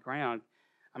dry ground?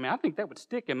 I think that would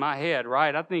stick in my head,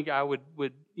 right? I think I would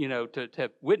to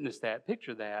have witnessed that,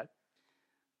 picture that.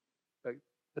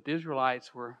 But the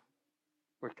Israelites were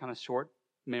kind of short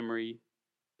memory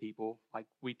people, like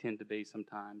we tend to be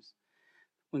sometimes.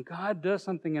 When God does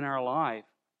something in our life,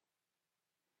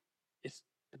 it's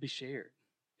to be shared.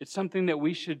 It's something that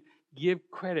we should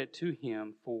give credit to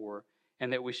him for,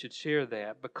 and that we should share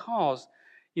that, because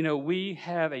we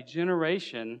have a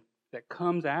generation that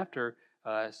comes after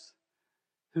us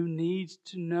who needs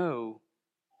to know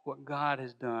what God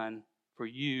has done for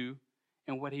you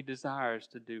and what he desires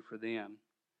to do for them.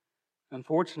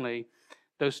 Unfortunately,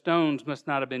 those stones must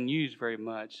not have been used very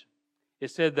much. It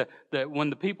said that when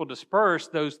the people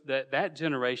dispersed, that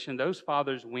generation, those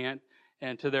fathers went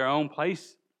and to their own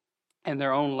place and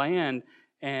their own land,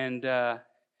 and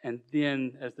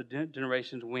then as the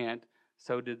generations went,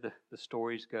 so did the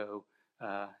stories go,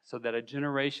 so that a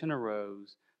generation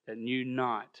arose that knew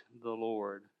not the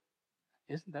Lord.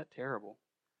 Isn't that terrible?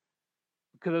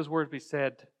 Could those words be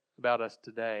said about us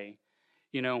today,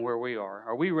 where we are?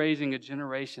 Are we raising a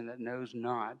generation that knows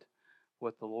not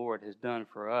what the Lord has done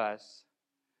for us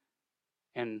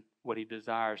and what he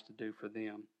desires to do for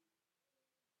them?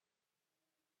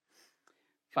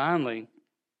 Finally,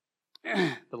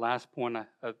 the last point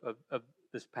of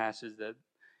this passage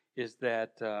is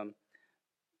that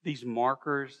these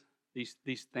markers,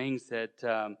 these things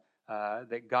that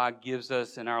God gives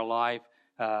us in our life,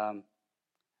 are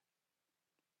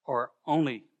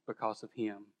only because of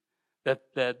him.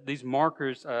 That these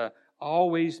markers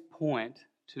always point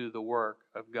to the work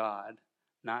of God,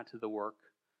 not to the work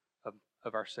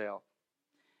of ourselves.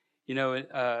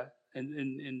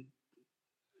 In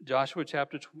Joshua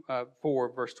chapter 4,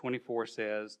 verse 24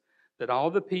 says, "That all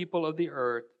the people of the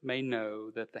earth may know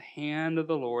that the hand of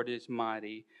the Lord is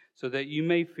mighty, so that you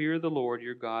may fear the Lord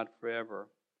your God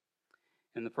forever."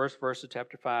 And the first verse of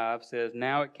chapter 5 says,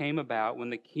 "Now it came about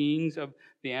when the kings of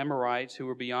the Amorites who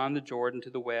were beyond the Jordan to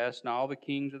the west, and all the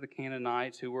kings of the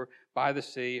Canaanites who were by the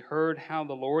sea, heard how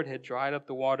the Lord had dried up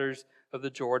the waters of the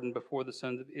Jordan before the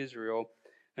sons of Israel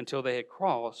until they had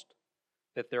crossed,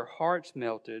 that their hearts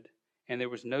melted, and there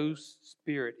was no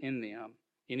spirit in them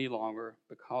any longer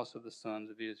because of the sons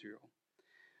of Israel."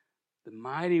 The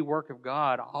mighty work of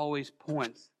God always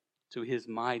points to his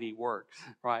mighty works,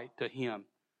 right? To him.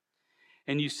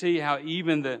 And you see how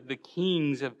even the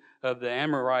kings of the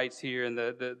Amorites here and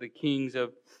the kings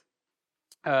of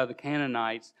the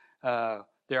Canaanites,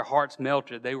 their hearts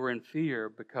melted. They were in fear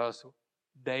because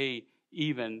they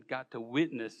even got to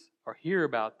witness or hear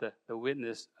about the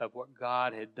witness of what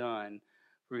God had done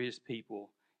for his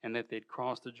people, and that they'd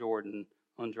crossed the Jordan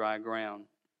on dry ground.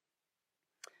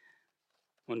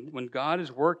 When God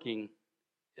is working,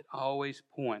 it always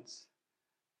points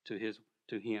to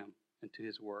Him and to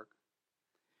His work.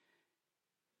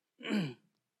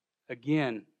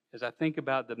 Again, as I think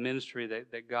about the ministry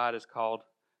that God has called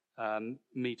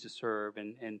me to serve,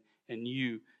 and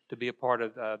you to be a part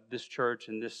of this church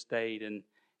and this state,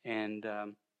 and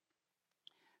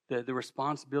the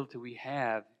responsibility we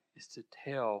have is to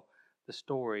tell the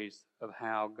stories of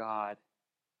how God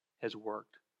has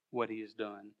worked, what He has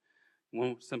done.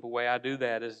 One simple way I do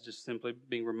that is just simply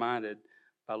being reminded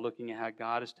by looking at how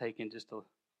God has taken just a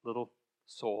little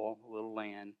soil, a little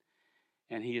land,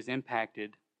 and He has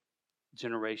impacted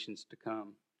generations to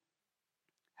come.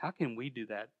 How can we do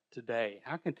that today?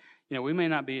 How can, we may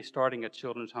not be starting a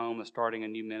children's home or starting a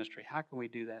new ministry. How can we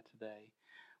do that today?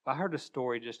 Well, I heard a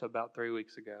story just about 3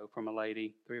 weeks ago from a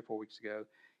lady, 3 or 4 weeks ago,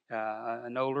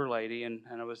 an older lady, and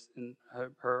I was in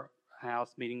her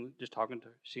house meeting, just talking to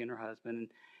she and her husband,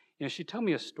 and she told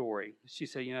me a story. She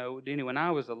said, Denny, when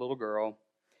I was a little girl,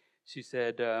 she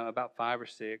said about 5 or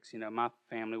 6, my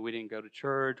family, we didn't go to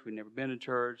church, we'd never been to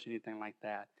church, anything like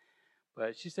that.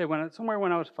 But she said somewhere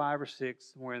when I was 5 or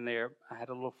 6, somewhere in there, I had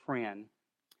a little friend,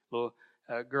 little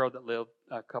girl that lived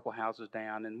a couple houses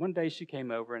down. And one day she came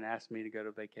over and asked me to go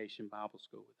to Vacation Bible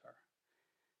School with her.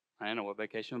 I didn't know what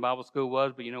Vacation Bible School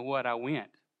was, but you know what? I went.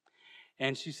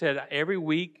 And she said every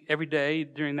week, every day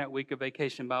during that week of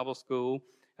Vacation Bible School,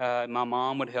 my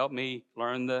mom would help me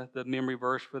learn the memory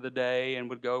verse for the day and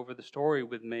would go over the story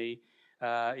with me,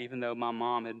 even though my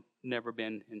mom had never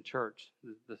been in church,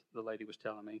 the lady was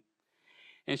telling me.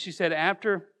 And she said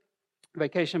after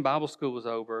Vacation Bible School was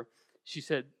over, she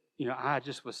said, I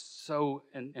just was so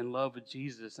in love with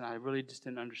Jesus, and I really just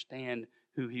didn't understand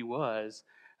who He was.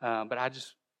 But I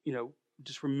just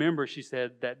remember, she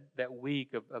said, that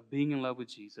week of being in love with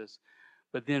Jesus.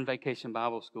 But then Vacation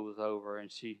Bible School was over,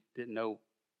 and she didn't know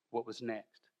what was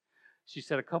next. She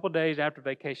said a couple days after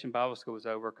Vacation Bible School was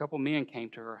over, a couple men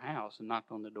came to her house and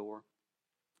knocked on the door.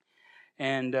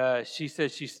 And she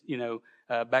said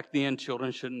back then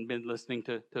children shouldn't have been listening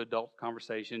to adult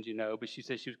conversations, but she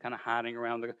said she was kind of hiding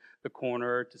around the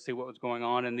corner to see what was going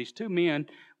on. And these two men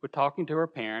were talking to her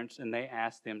parents, and they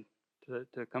asked them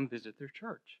to come visit their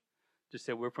church. Just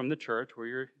said, we're from the church where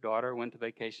your daughter went to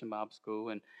Vacation Bible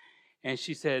School. And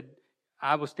she said,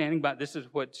 I was standing by, this is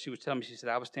what she was telling me. She said,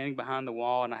 I was standing behind the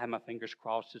wall, and I had my fingers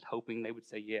crossed just hoping they would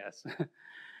say yes.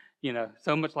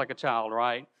 So much like a child,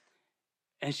 right?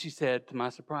 And she said, to my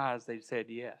surprise, they said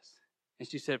yes. And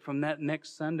she said, from that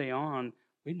next Sunday on,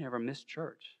 we never missed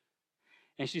church.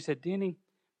 And she said, Denny,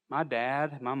 my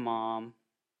dad, my mom,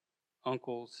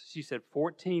 uncles, she said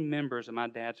 14 members of my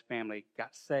dad's family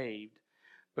got saved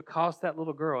because that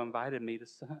little girl invited me to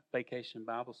Vacation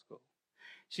Bible School.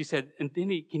 She said, and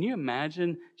Denny, can you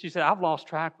imagine? She said, I've lost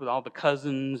track with all the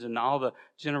cousins and all the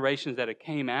generations that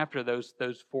came after those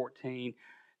 14,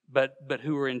 but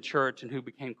who were in church and who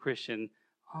became Christian,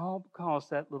 all because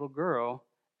that little girl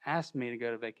asked me to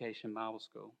go to Vacation Bible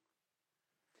School.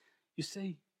 You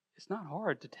see, it's not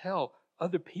hard to tell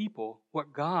other people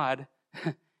what God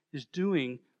is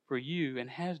doing for you and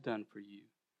has done for you.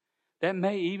 That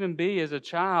may even be, as a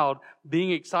child,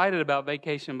 being excited about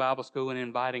Vacation Bible School and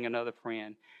inviting another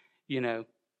friend. The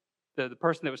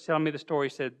person that was telling me the story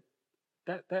said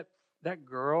that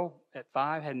girl at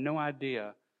 5 had no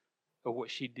idea of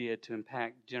what she did to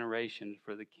impact generations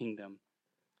for the kingdom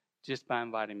just by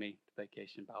inviting me to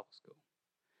Vacation Bible School.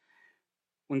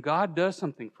 When God does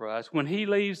something for us, when He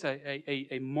leaves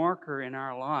a marker in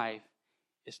our life,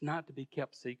 it's not to be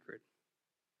kept secret.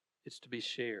 It's to be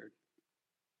shared.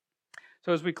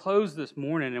 So as we close this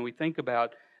morning and we think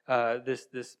about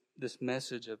this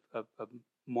message of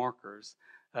markers,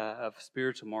 of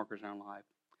spiritual markers in our life,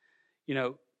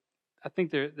 I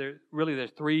think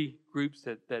there's 3 groups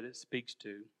that it speaks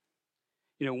to.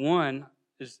 One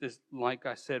is like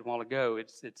I said a while ago,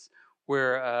 it's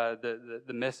where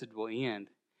the message will end.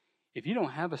 If you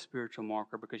don't have a spiritual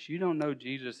marker because you don't know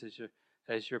Jesus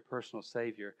as your personal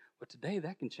Savior, well, today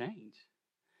that can change.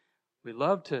 We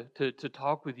love to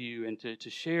talk with you and to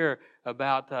share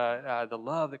about the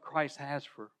love that Christ has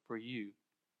for you.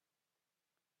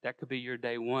 That could be your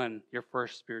day one, your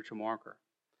first spiritual marker.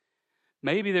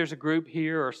 Maybe there's a group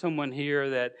here or someone here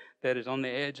that is on the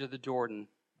edge of the Jordan.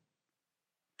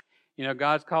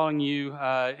 God's calling you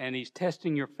and He's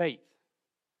testing your faith.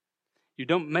 You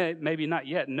don't maybe not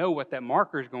yet know what that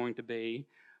marker is going to be,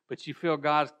 but you feel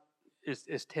God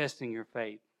is testing your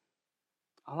faith.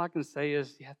 All I can say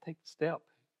is you have to take the step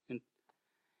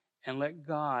and let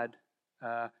God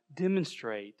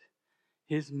demonstrate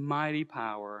His mighty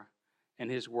power and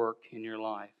His work in your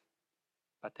life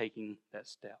by taking that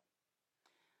step.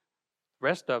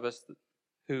 rest of us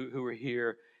who are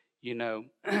here,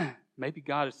 maybe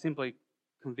God is simply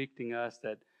convicting us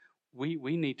that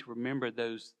we need to remember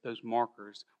those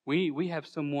markers. We have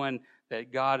someone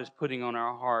that God is putting on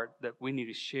our heart that we need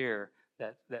to share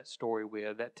that story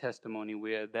with, that testimony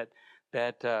with,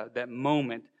 that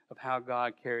moment of how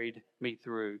God carried me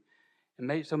through.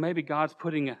 And so maybe God's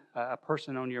putting a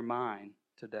person on your mind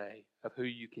today of who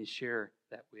you can share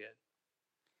that with.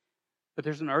 But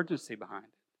there's an urgency behind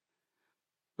it.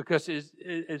 Because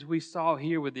as we saw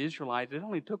here with the Israelites, it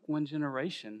only took one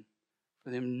generation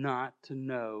for them not to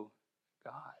know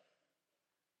God.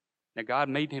 Now, God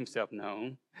made himself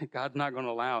known. God's not going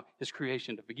to allow his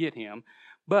creation to forget him.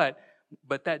 But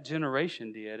that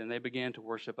generation did, and they began to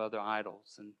worship other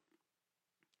idols. And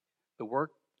the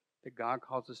work that God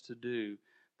calls us to do,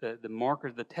 the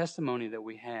marker, the testimony that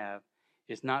we have,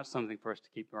 is not something for us to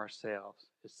keep to ourselves.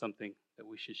 It's something that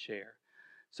we should share.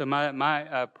 So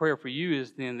my prayer for you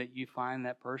is then that you find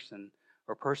that person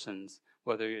or persons,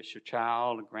 whether it's your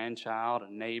child, a grandchild,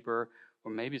 a neighbor,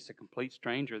 or maybe it's a complete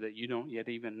stranger that you don't yet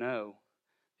even know,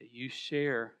 that you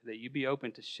share, that you be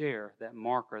open to share that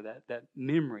marker, that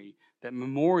memory, that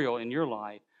memorial in your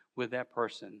life with that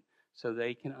person so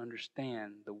they can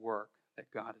understand the work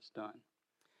that God has done.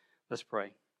 Let's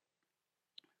pray.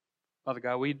 Father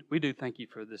God, we do thank you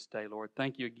for this day, Lord.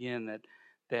 Thank you again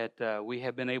that we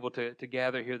have been able to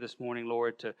gather here this morning,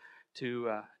 Lord,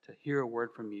 to hear a word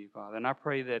from you, Father. And I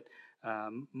pray that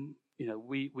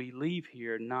we leave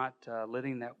here not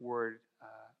letting that word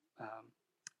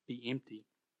be empty,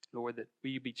 Lord. That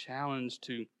we be challenged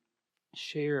to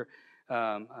share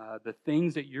the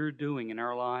things that you're doing in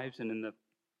our lives and in the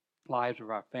lives of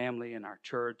our family and our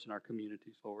church and our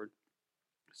communities, Lord,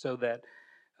 so that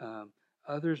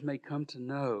others may come to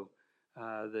know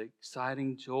the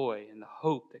exciting joy and the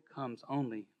hope that comes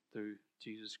only through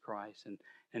Jesus Christ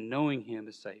and knowing him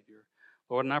as Savior.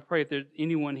 Lord, and I pray if there's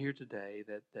anyone here today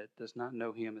that does not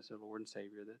know him as their Lord and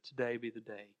Savior, that today be the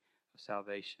day of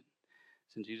salvation.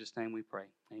 It's in Jesus' name we pray.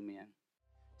 Amen.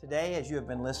 Today, as you have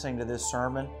been listening to this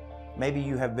sermon, maybe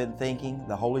you have been thinking,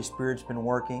 the Holy Spirit's been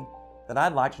working, that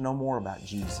I'd like to know more about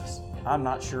Jesus. I'm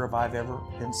not sure if I've ever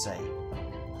been saved.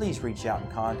 Please reach out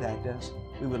and contact us.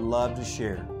 We would love to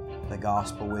share the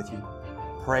gospel with you,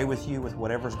 pray with you with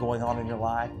whatever's going on in your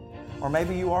life. Or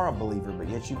maybe you are a believer, but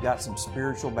yet you've got some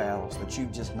spiritual battles that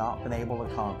you've just not been able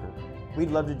to conquer.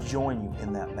 We'd love to join you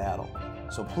in that battle.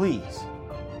 So please,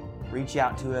 reach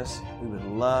out to us. We would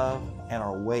love and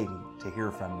are waiting to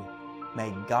hear from you.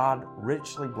 May God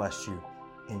richly bless you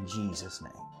in Jesus'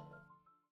 name.